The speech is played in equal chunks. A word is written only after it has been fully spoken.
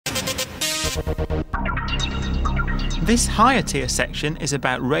This higher tier section is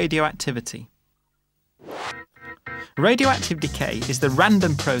about radioactivity. Radioactive decay is the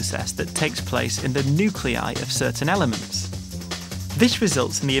random process that takes place in the nuclei of certain elements. This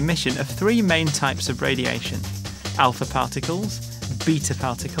results in the emission of three main types of radiation: alpha particles, beta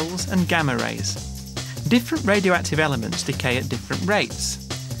particles, and gamma rays. Different radioactive elements decay at different rates.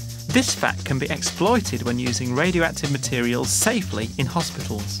 This fact can be exploited when using radioactive materials safely in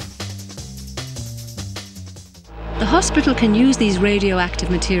hospitals. The hospital can use these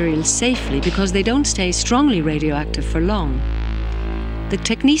radioactive materials safely because they don't stay strongly radioactive for long. The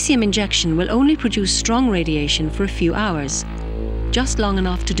technetium injection will only produce strong radiation for a few hours, just long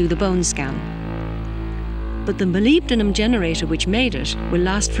enough to do the bone scan. But the molybdenum generator which made it will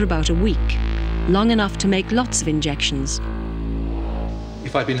last for about a week, long enough to make lots of injections.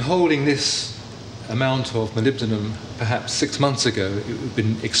 If I'd been holding this amount of molybdenum perhaps 6 months ago, it would have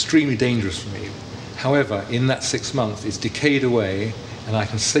been extremely dangerous for me. However, in that 6 months, it's decayed away and I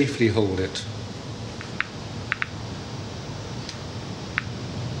can safely hold it.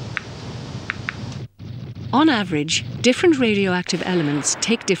 On average, different radioactive elements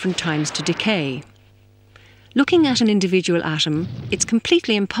take different times to decay. Looking at an individual atom, it's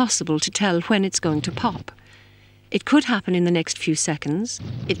completely impossible to tell when it's going to pop. It could happen in the next few seconds.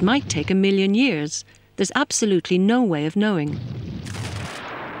 It might take 1,000,000 years. There's absolutely no way of knowing.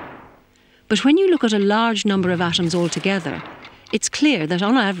 But when you look at a large number of atoms altogether, it's clear that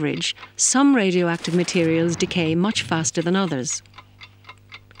on average, some radioactive materials decay much faster than others.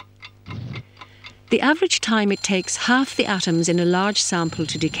 The average time it takes half the atoms in a large sample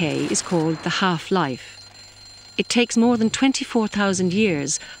to decay is called the half-life. It takes more than 24,000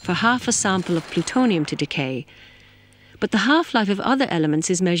 years for half a sample of plutonium to decay. But the half-life of other elements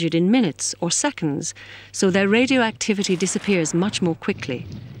is measured in minutes or seconds, so their radioactivity disappears much more quickly.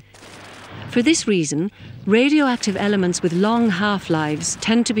 For this reason, radioactive elements with long half-lives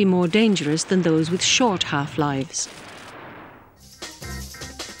tend to be more dangerous than those with short half-lives.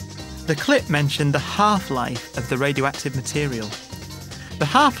 The clip mentioned the half-life of the radioactive material. The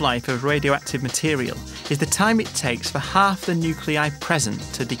half-life of radioactive material is the time it takes for half the nuclei present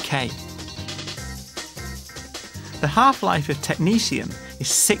to decay. The half-life of technetium is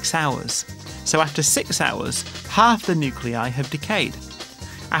 6 hours, so after 6 hours, half the nuclei have decayed.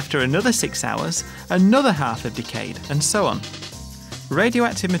 After another 6 hours, another half have decayed, and so on.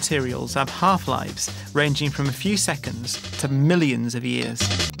 Radioactive materials have half-lives ranging from a few seconds to millions of years.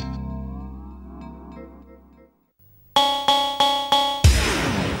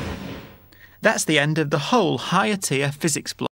 That's the end of the whole higher tier physics block.